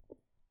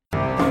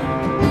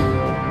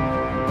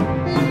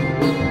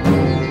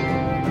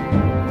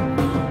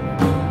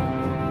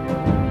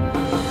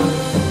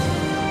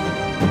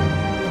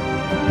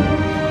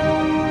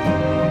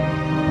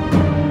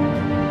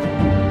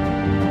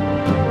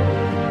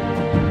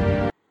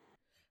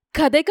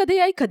கதை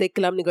கதையாய்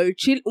கதைக்கலாம்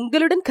நிகழ்ச்சியில்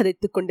உங்களுடன்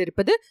கதைத்துக்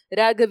கொண்டிருப்பது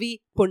ராகவி.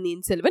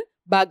 பொன்னியின் செல்வன்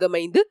பாகம்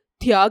 5,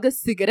 தியாக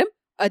சிகரம்,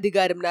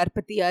 அதிகாரம்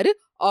 46,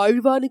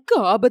 ஆழ்வானுக்கு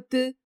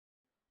ஆபத்து.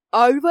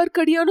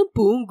 ஆழ்வார்க்கடியானும்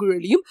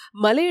பூங்குழலியும்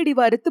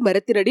மலையடிவாரத்து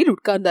மரத்தினடியில்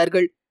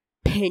உட்கார்ந்தார்கள்.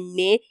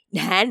 பெண்ணே,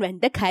 நான்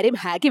வந்த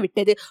காரியம்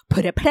ஆகிவிட்டது,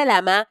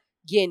 புறப்படலாமா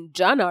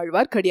என்றான்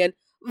ஆழ்வார்க்கடியான்.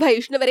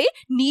 வைஷ்ணவரே,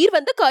 நீர்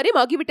வந்த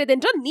காரியம்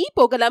ஆகிவிட்டதென்றால் நீ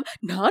போகலாம்,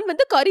 நான்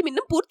வந்த காரியம்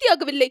இன்னும்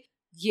பூர்த்தியாகவில்லை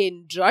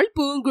என்றாள்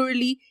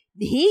பூங்குழலி.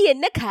 நீ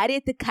என்ன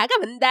காரியத்துக்காக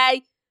வந்தாய்?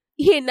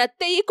 என்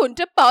அத்தையை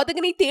கொன்ற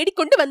பாதகனை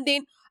தேடிக்கொண்டு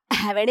வந்தேன்.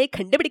 அவனை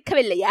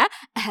கண்டுபிடிக்கவில்லையா?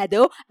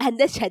 அதோ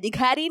அந்த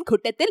சதிகாரியின்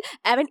கூட்டத்தில்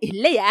அவன்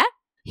இல்லையா?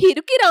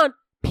 இருக்கிறான்.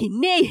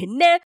 பின்னே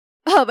என்ன?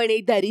 அவனை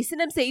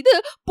தரிசனம் செய்து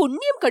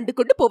புண்ணியம் கண்டு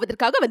கொண்டு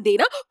போவதற்காக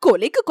வந்தேனா?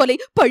 கொலைக்கு கொலை,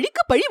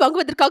 பழிக்கு பழி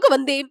வாங்குவதற்காக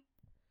வந்தேன்.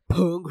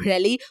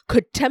 பூங்குழலி,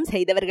 குற்றம்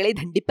செய்தவர்களை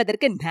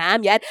தண்டிப்பதற்கு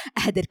நாம் யார்?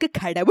 அதற்கு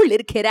கடவுள்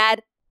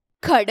இருக்கிறார்.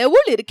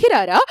 கடவுள்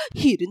இருக்கிறாரா?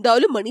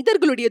 இருந்தாலும்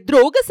மனிதர்களுடைய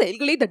துரோக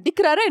செயல்களை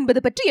தண்டிக்கிறாரா என்பது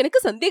பற்றி எனக்கு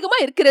சந்தேகமா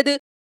இருக்கிறது.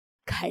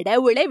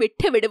 கடவுளை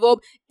விட்டு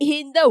விடுவோம்.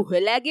 இந்த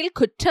உலகில்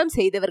குற்றம்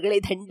செய்தவர்களை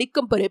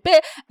தண்டிக்கும் பொறுப்பு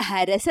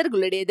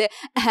அரசர்களுடையது.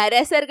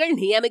 அரசர்கள்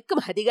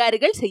நியமிக்கும்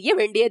அதிகாரிகள் செய்ய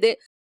வேண்டியது.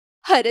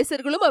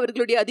 அரசர்களும்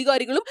அவர்களுடைய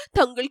அதிகாரிகளும்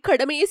தங்கள்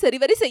கடமையை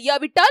சரிவரை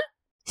செய்யாவிட்டால்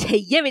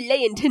செய்யவில்லை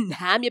என்று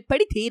நாம்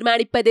எப்படி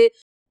தீர்மானிப்பது?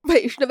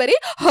 வைஷ்ணவரே,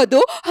 அதோ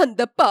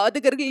அந்த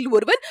பாதகர்களில்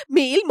ஒருவன்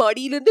மேல்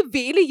மாடியிலிருந்து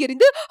வேலை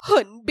எறிந்து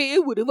அன்பே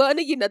உருவான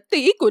என்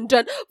அத்தையை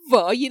கொன்றான்.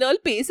 வாயினால்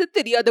பேச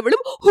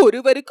தெரியாதவளும்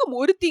ஒருவருக்கும்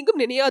ஒரு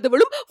தீங்கும்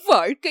நினையாதவளும்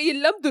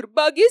வாழ்க்கையெல்லாம்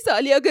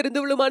துர்பாகியசாலியாக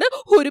இருந்தவளுமான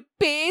ஒரு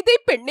பேதை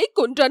பெண்ணை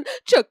கொன்றான்.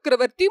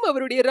 சக்கரவர்த்தியும்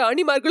அவருடைய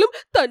ராணிமார்களும்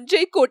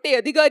தஞ்சை கோட்டை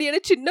அதிகாரியான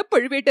சின்ன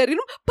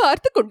பழுவேட்டரையும்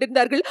பார்த்து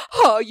கொண்டிருந்தார்கள்.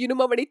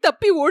 ஆயினும் அவனை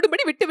தப்பி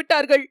ஓடும்படி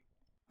விட்டுவிட்டார்கள்.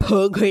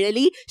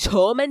 பூங்குழலி,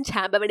 சோமன்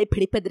சாம்பவனை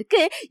பிடிப்பதற்கு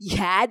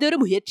யாதொரு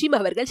முயற்சியும்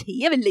அவர்கள்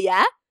செய்யவில்லையா?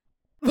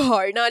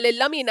 வாழ்நாள்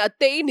எல்லாம் என்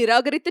அத்தையை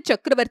நிராகரித்த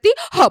சக்கரவர்த்தி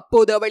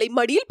அப்போது அவளை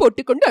மடியில்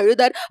போட்டுக்கொண்டு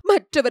அழுதார்.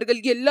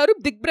 மற்றவர்கள்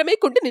எல்லாரும் திக்பிரமை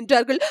கொண்டு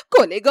நின்றார்கள்.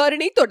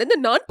 கொலைகாரனை தொடர்ந்து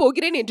நான்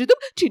போகிறேன்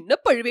என்றதும்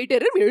சின்ன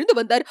பழுவேட்டரர் எழுந்து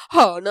வந்தார்.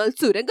 ஆனால்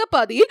சுரங்க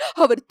பாதையில்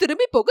அவர்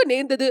திரும்பி போக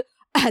நேர்ந்தது.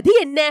 அது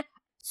என்ன?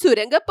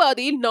 சுரங்க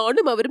பாதையில்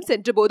நானும் அவரும்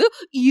சென்றபோது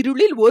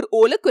இருளில் ஓர்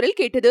ஓலக்குரல்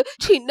கேட்டது.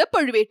 சின்ன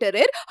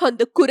பழுவேட்டரர்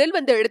அந்த குரல்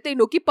வந்த இடத்தை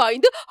நோக்கி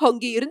பாய்ந்து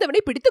அங்கே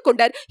இருந்தவனை பிடித்துக்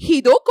கொண்டார்.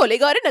 இதோ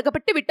கொலைகாரன்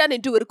அகப்பட்டு விட்டான்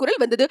என்று ஒரு குரல்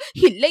வந்தது.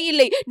 இல்லை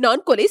இல்லை,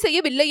 நான் கொலை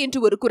செய்யவில்லை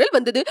என்று ஒரு குரல்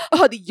வந்தது.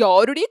 அது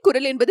யாருடைய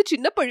குரல் என்பது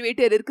சின்ன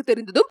பழுவேட்டரருக்கு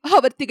தெரிந்ததும்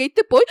அவர்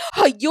திகைத்து போய்,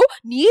 ஐயோ,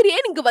 நீர்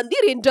ஏன் இங்கு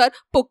வந்தீர் என்றார்.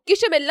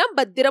 பொக்கிஷம் எல்லாம்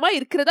பத்திரமா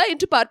இருக்கிறதா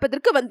என்று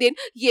பார்ப்பதற்கு வந்தேன்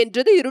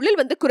என்றது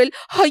இருளில் வந்த குரல்.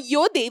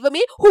 ஐயோ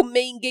தெய்வமே,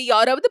 உம்மை இங்கே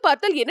யாராவது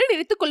பார்த்தால் என்ன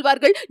நினைத்துக்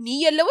கொள்வார்கள்? நீ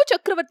அல்லவோ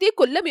சக்கரவர்த்தியை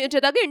கொல்ல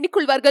முயன்றதாக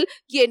எண்ணிக்கொள்வார்கள்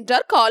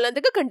என்றார்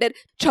காலாந்தக கண்டர்.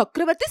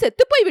 சக்கரவர்த்தி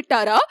செத்து போய்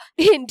விட்டாரா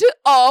என்று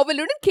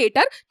ஆவலுடன்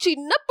கேட்டார்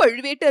சின்ன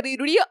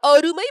பழுவேட்டரையருடைய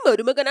அருமை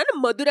மருமகனான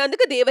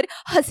மதுராந்தக தேவர்.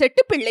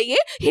 அசட்டு பிள்ளையே,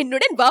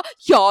 என்னுடன் வா,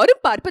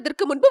 யாரும்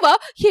பார்ப்பதற்கு முன்பு வா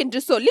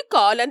என்று சொல்லி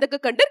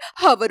காலாந்தக கண்டர்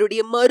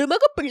அவருடைய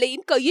மருமக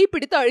பிள்ளையின் கையை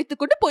பிடித்து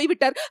அழைத்துக் கொண்டு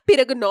போய்விட்டார்.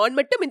 பிறகு நான்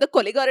மட்டும் இந்த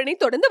கொலைகாரனை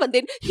தொடர்ந்து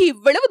வந்தேன்.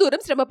 இவ்வளவு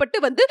தூரம் சிரமப்பட்டு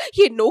வந்து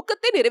என்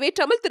நோக்கத்தை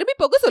நிறைவேற்றாமல் திரும்பி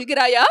போக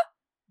சொல்கிறாயா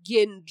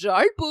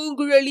என்றாள்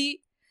பூங்குழலி.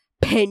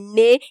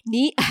 பெண்ணே,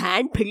 நீ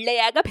ஆண்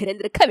பிள்ளையாக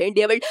பிறந்திருக்க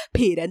வேண்டியவள்.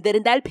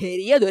 பிறந்திருந்தால்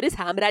பெரியதொரு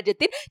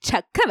சாம்ராஜ்யத்தின்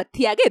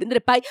சக்கரவர்த்தியாக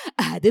இருந்திருப்பாய்.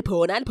 அது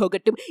போனால்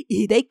போகட்டும்,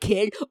 இதை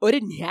கேள், ஒரு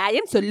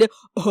நியாயம் சொல்லு.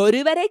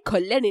 ஒருவரை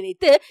கொல்ல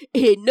நினைத்து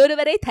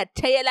இன்னொருவரை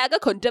தற்செயலாக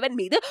கொன்றவன்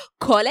மீது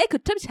கொலை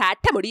குற்றம்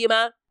சாட்ட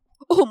முடியுமா?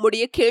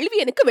 உம்முடைய கேள்வி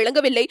எனக்கு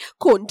விளங்கவில்லை.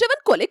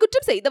 கொன்றவன் கொலை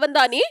குற்றம் செய்தவன்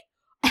தானே?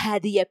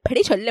 அது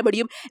எப்படி சொல்ல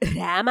முடியும்?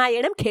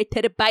 ராமாயணம்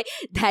கேட்டிருப்பாய்.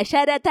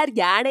 தசரதர்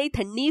யானை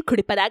தண்ணீர்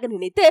குடிப்பதாக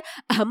நினைத்து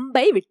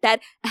அம்பை விட்டார்.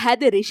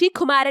 அது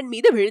ரிஷிகுமாரன்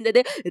மீது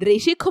விழுந்தது.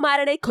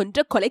 ரிஷிகுமாரனை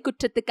கொன்ற கொலை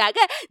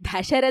குற்றத்துக்காக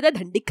தசரத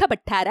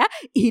தண்டிக்கப்பட்டாரா?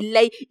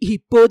 இல்லை.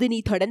 இப்போது நீ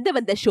தொடர்ந்து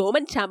வந்த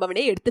சோமன்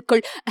சாம்பவனை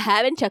எடுத்துக்கொள்.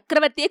 அவன்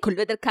சக்கரவர்த்தியை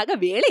கொள்வதற்காக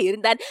வேலை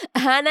இருந்தான்.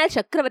 ஆனால்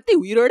சக்கரவர்த்தி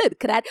உயிரோடு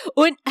இருக்கிறார்.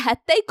 உன்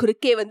அத்தை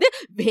குறுக்கே வந்து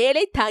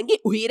வேலை தாங்கி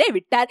உயிரை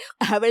விட்டார்.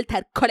 அவள்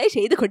தற்கொலை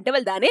செய்து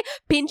கொண்டவள் தானே.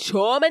 பின்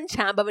சோமன்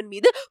சாம்பவன்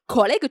மீது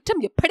கொலை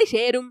குற்றம் எப்படி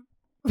சேரும்?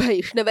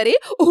 வைஷ்ணவரே,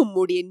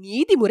 உம்முடைய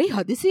நீதிமுறை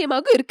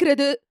அதிசயமாக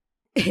இருக்கிறது.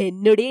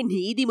 என்னுடைய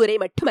நீதிமுறை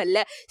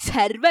மட்டுமல்ல,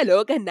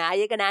 சர்வலோக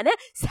நாயகனான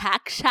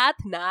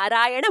சாக்ஷாத்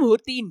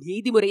நாராயணமூர்த்தியின்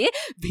நீதிமுறையே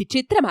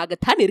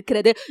விசித்திரமாகத்தான்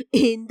இருக்கிறது.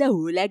 இந்த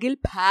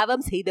உலகில்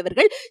பாவம்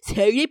செய்தவர்கள்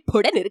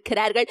செழிப்புடன்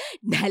இருக்கிறார்கள்.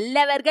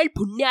 நல்லவர்கள்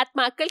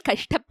புண்ணியாத்மாக்கள்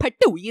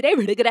கஷ்டப்பட்டு உயிரை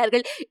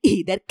விடுகிறார்கள்.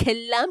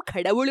 இதற்கெல்லாம்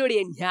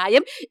கடவுளுடைய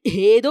நியாயம்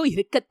ஏதோ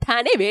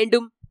இருக்கத்தானே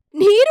வேண்டும்.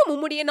 நீரும்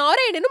உம்முடைய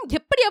நாராயணனும்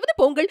எப்படியாவது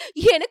போங்கள்.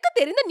 எனக்கு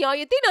தெரிந்த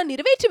நியாயத்தை நான்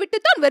நிறைவேற்றி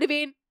விட்டுத்தான்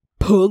வருவேன்.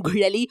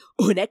 பூங்குழலி,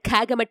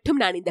 உனக்காக மட்டும்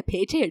நான் இந்த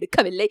பேச்சை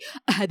எடுக்கவில்லை.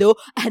 அதோ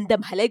அந்த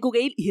மலை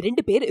குகையில்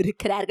 2 பேர்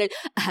இருக்கிறார்கள்.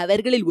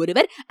 அவர்களில்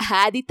ஒருவர்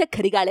ஆதித்த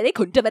கரிகாலரை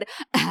கொன்றவர்.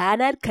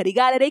 ஆனால்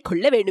கரிகாலரை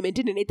கொல்ல வேண்டும்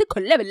என்று நினைத்து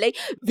கொல்லவில்லை.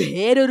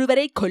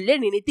 வேறொருவரை கொல்ல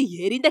நினைத்து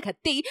எரிந்த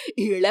கத்தி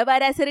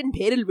இளவரசரின்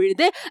பேரில்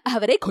விழுந்து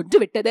அவரை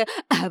கொன்றுவிட்டது.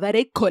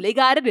 அவரை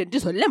கொலைகாரர் என்று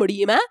சொல்ல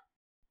முடியுமா?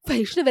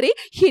 வைஷ்ணவரே,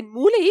 என்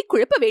மூளையை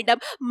குழப்ப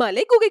வேண்டாம்.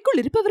 மலை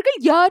குகைக்குள் இருப்பவர்கள்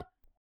யார்?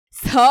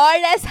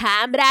 சோழ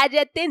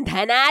சாம்ராஜ்யத்தின்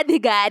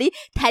தனாதிகாரி,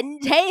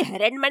 தஞ்சை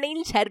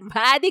அரண்மனையின்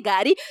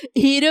சர்வாதிகாரி,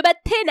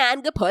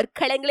 24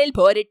 போர்க்களங்களில்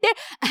போரிட்டு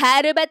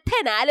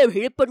 64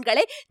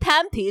 விழுப்புண்களை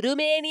தாம்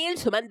திருமேனியில்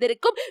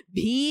சுமந்திருக்கும்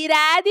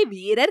வீராதி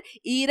வீரர்,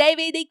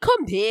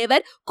 இறைவிதிக்கும்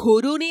தேவர்,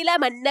 குறுநில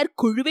மன்னர்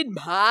குழுவின்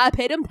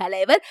மாபெரும்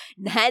தலைவர்,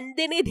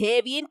 நந்தினி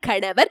தேவியின்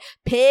கணவர்,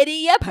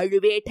 பெரிய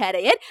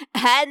பழுவேட்டரையர்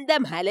அந்த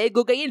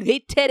மலைகுகையில்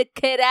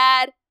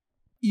வீற்றிருக்கிறார்.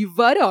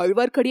 இவ்வாறு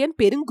ஆழ்வார்க்கடியான்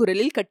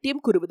பெருங்குரலில்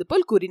கட்டியம் கூறுவது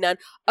போல் கூறினான்.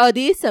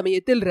 அதே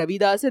சமயத்தில்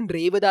ரவிதாசன்,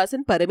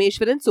 ரேவதாசன்,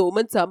 பரமேஸ்வரன்,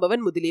 சோமன்,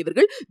 சாம்பவன்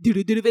முதலியவர்கள்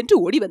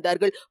திடுதிடுவென்று ஓடி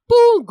வந்தார்கள்.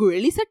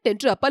 பூங்குழலி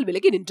சட்டென்று அப்பால்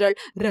விலகி நின்றாள்.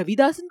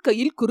 ரவிதாசன்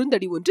கையில்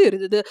குறுந்தடி ஒன்று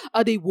இருந்தது.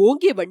 அதை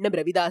ஓங்கிய வண்ணம்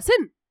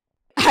ரவிதாசன்,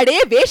 அடே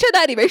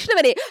வேஷதாரி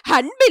வைஷ்ணவனே,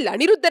 அன்பில்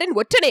அனிருத்தரின்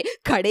ஒற்றனே,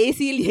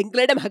 கடைசியில்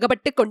எங்களிடம்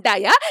அகப்பட்டுக்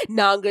கொண்டாயா?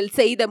 நாங்கள்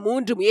செய்த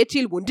 3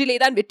 முயற்சியில்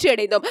ஒன்றிலேதான் வெற்றி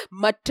அடைந்தோம்.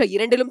 மற்ற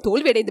 2லும்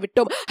தோல்வியடைந்து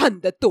விட்டோம்.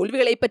 அந்த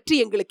தோல்விகளை பற்றி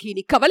எங்களுக்கு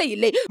இனி கவலை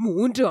இல்லை.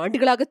 3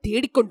 ஆண்டுகளாக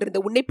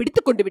தேடிக்கொண்டிருந்த உன்னை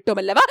பிடித்துக் கொண்டு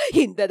விட்டோம் அல்லவா?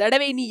 இந்த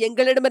தடவை நீ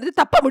எங்களிடமிருந்து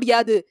தப்ப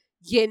முடியாது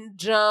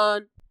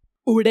என்றான்.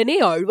 உடனே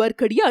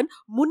ஆழ்வார்க்கடியான்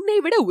முன்னை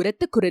விட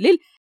உரத்த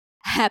குரலில்,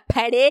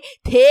 அப்படே,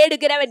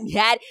 தேடுகிறவன்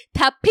யார்,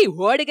 தப்பி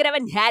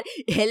ஓடுகிறவன் யார்?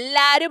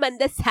 எல்லாரும்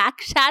அந்த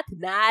சாக்ஷாத்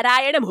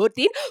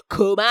நாராயணமூர்த்தியின்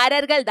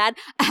குமாரர்கள் தான்.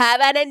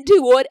 அவனன்று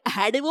ஓர்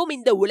அணுவும்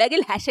இந்த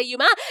உலகில்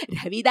அசையுமா?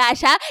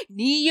 ரவிதாசா,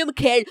 நீயும்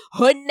கேள்,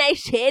 உன்னை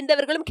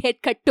சேர்ந்தவர்களும்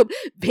கேட்கட்டும்.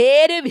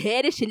 வேறு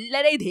வேறு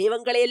சில்லறை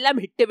தெய்வங்களை எல்லாம்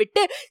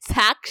விட்டுவிட்டு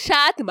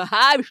சாக்ஷாத்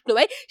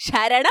மகாவிஷ்ணுவை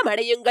சரணம்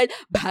அடையுங்கள்.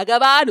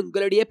 பகவான்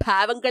உங்களுடைய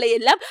பாவங்களை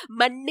எல்லாம்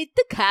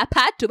மன்னித்து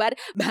காப்பாற்றுவார்.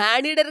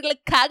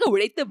 மானிடர்களுக்காக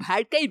உழைத்து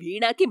வாழ்க்கை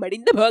வீணாக்கி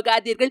மடிந்து போக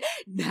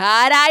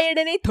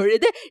நாராயணனை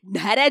தொழுது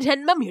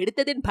நரஜன்மம்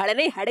எடுத்ததின்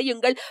பலனை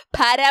அடையுங்கள்.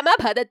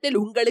 பரமபதத்தில்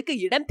உங்களுக்கு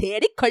இடம்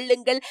தேடிக்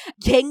கொள்ளுங்கள்.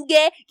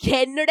 எங்கே?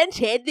 என்னுடன்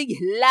சேர்ந்து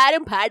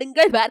எல்லாரும்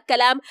பாடுங்கள்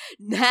பார்க்கலாம்.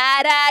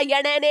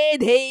 நாராயணனே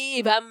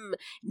தெய்வம்,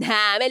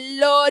 நாம்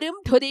எல்லோரும்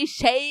துதி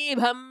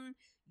செய்வம்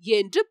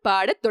என்று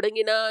பாடத்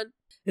தொடங்கினான்.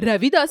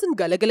 ரவிதாசன்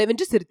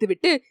கலகலவென்று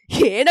சிரித்துவிட்டு,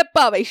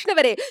 ஏனப்பா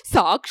வைஷ்ணவரே,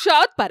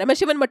 சாக்ஷாத்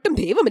பரமசிவன் மட்டும்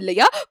தெய்வம்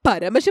இல்லையா?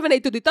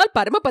 பரமசிவனை துதித்தால்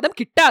பரமபதம்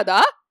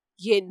கிட்டாதா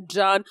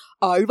என்றான்.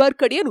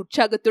 ஆழ்வார்க்கடியான்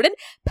உற்சாகத்துடன்,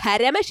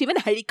 பரமசிவன்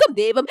அழிக்கும்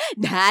தெய்வம்,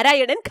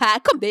 நாராயணன்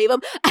காக்கும்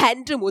தெய்வம்.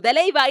 அன்று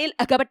முதலை வாயில்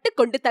அகப்பட்டுக்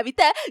கொண்டு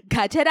தவித்த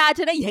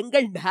கஜராஜனை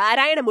எங்கள்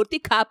நாராயணமூர்த்தி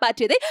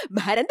காப்பாற்றியதை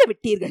மறந்து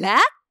விட்டீர்களா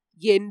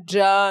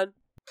என்றான்.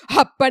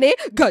 அப்பனே,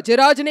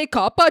 கஜராஜனை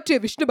காப்பாற்றிய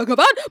விஷ்ணு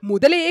பகவான்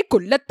முதலையை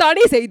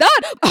கொல்லத்தானே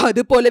செய்தார்.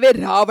 அது போலவே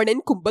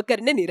ராவணன்,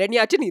 கும்பகர்ணன்,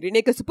 இரண்யாட்சன்,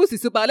 இரண்யகசிபு,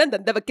 சிசுபாலன்,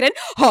 தந்தவக்கிரன்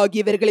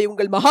ஆகியவர்களை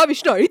உங்கள்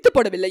மகாவிஷ்ணு அழித்து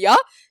போடவில்லையா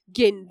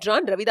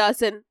என்றான்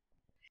ரவிதாசன்.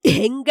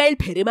 எங்கள்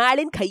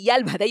பெருமாளின்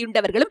கையால்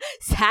வதையுண்டவர்களும்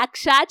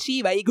சாக்ஷாத் ஸ்ரீ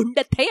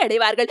வைகுண்டத்தை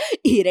அடைவார்கள்.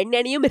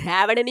 இரண்யனையும்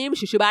ராவணனையும்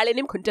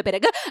சிசுபாலனையும் கொன்ற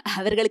பிறகு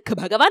அவர்களுக்கு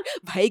பகவான்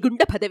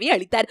வைகுண்ட பதவியை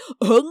அளித்தார்.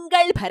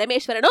 உங்கள்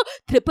பரமேஸ்வரனோ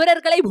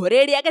திரிபுரர்களை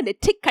ஒரேடியாக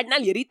நெற்றிக்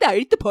கண்ணால் எரித்து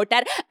அழித்து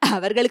போட்டார்.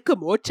 அவர்களுக்கு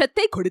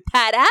மோட்சத்தை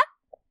கொடுத்தாரா?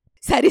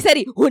 சரி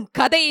சரி, உன்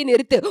கதையை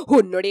நிறுத்து.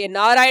 உன்னுடைய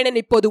நாராயணன்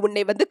இப்போது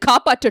உன்னை வந்து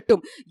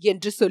காப்பாற்றட்டும்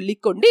என்று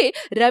சொல்லிக்கொண்டே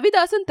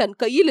ரவிதாசன் தன்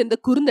கையில் இருந்த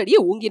குறுந்தடியை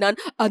ஓங்கினான்.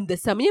 அந்த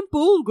சமயம்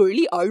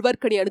பூங்குழலி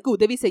ஆழ்வார்க்கடியானுக்கு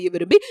உதவி செய்ய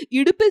விரும்பி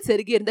இடுப்பில்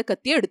செருகி இருந்த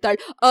கத்தியை எடுத்தாள்.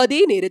 அதே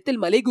நேரத்தில்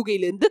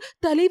மலைகுகையிலிருந்து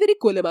தலைவரி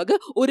கோலமாக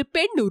ஒரு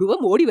பெண்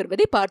உருவம் ஓடி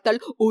வருவதை பார்த்தாள்.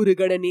 ஒரு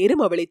கண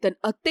நேரம் அவளை தன்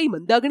அத்தை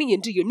மந்தாகினி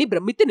என்று எண்ணி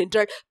பிரமித்து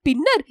நின்றாள்.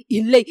 பின்னர்,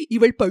 இல்லை,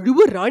 இவள்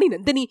பழுவூர் ராணி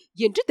நந்தினி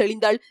என்று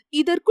தெளிந்தாள்.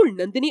 இதற்குள்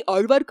நந்தினி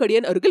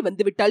ஆழ்வார்க்கடியான் அருகில்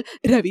வந்துவிட்டாள்.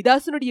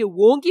 ரவிதாசனுடைய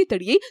ஓங்கிய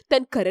தடியை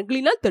தன்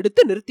கரங்களினால்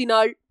தடுத்து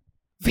நிறுத்தினாள்.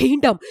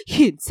 வேண்டாம்,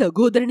 என்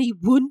சகோதரனை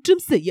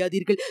ஒன்றும்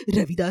செய்யாதீர்கள்.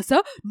 ரவிதாசா,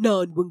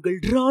 நான் உங்கள்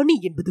ராணி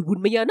என்பது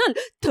உண்மையானால்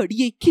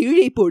தடியை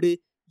கீழே போடு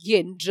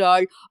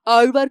என்றாள்.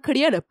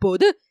 ஆழ்வார்க்கடியான்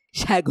அப்போது,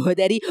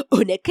 சகோதரி,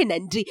 உனக்கு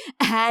நன்றி.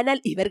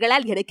 ஆனால்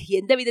இவர்களால் எனக்கு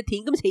எந்தவித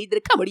தீங்கும்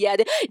செய்திருக்க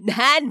முடியாது.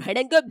 நான்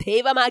வணங்கும்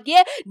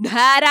தெய்வமாகிய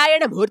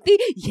நாராயணமூர்த்தி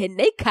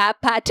என்னை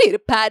காப்பாற்றி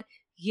இருப்பார்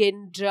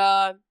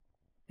என்றான்.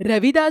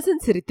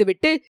 ரவிதாசன்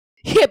சிரித்துவிட்டு,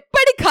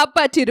 எப்படி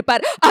காப்பாற்றி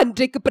இருப்பார்?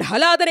 அன்றைக்கு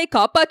பிரகலாதனை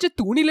காப்பாற்ற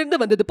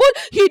தூணிலிருந்து வந்தது போல்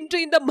இன்று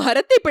இந்த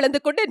மரத்தை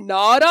பிளந்து கொண்டு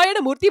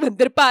நாராயணமூர்த்தி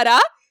வந்திருப்பாரா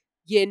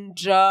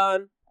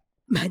என்றான்.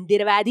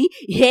 மந்திரவாதி,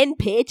 என்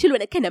பேச்சில்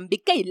உனக்கு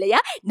நம்பிக்கை இல்லையா?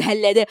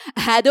 நல்லது,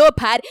 அதோ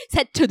பார்,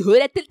 சற்று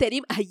தூரத்தில்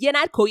தெரியும்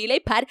ஐயனார் கோயிலை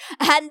பார்.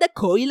 அந்த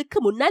கோயிலுக்கு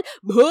முன்னால்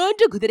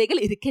 3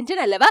 குதிரைகள்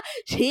இருக்கின்றன அல்லவா?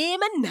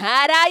 ஸ்ரீமன்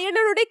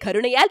நாராயணனுடைய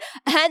கருணையால்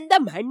அந்த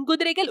மண்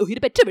குதிரைகள்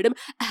உயிர் பெற்று விடும்.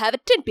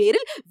 அவற்றின்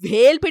பேரில்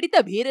வேல்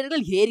பிடித்த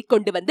வீரர்கள்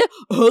ஏறிக்கொண்டு வந்து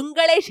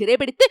உங்களை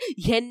சிறைபிடித்து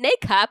என்னை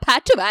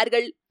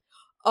காப்பாற்றுவார்கள்.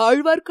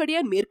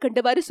 ஆழ்வார்க்கடியான்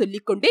மேற்கண்டவாறு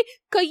சொல்லிக்கொண்டே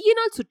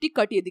கையினால் சுட்டி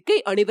காட்டியதுக்கை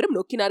அனைவரும்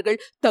நோக்கினார்கள்.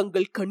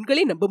 தங்கள்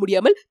கண்களை நம்ப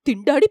முடியாமல்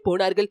திண்டாடி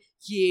போனார்கள்.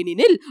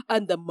 ஏனெனில்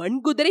அந்த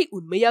மண்குதிரை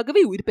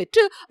உண்மையாகவே உயிர்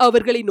பெற்று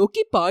அவர்களை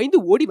நோக்கி பாய்ந்து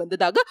ஓடி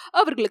வந்ததாக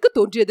அவர்களுக்கு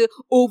தோன்றியது.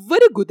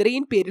 ஒவ்வொரு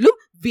குதிரையின் பேரிலும்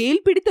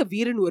வேல் பிடித்த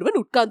வீரன் ஒருவன்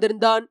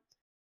உட்கார்ந்திருந்தான்.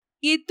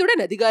 இத்துடன்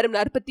அதிகாரம்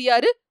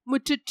 46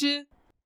 முற்றிற்று.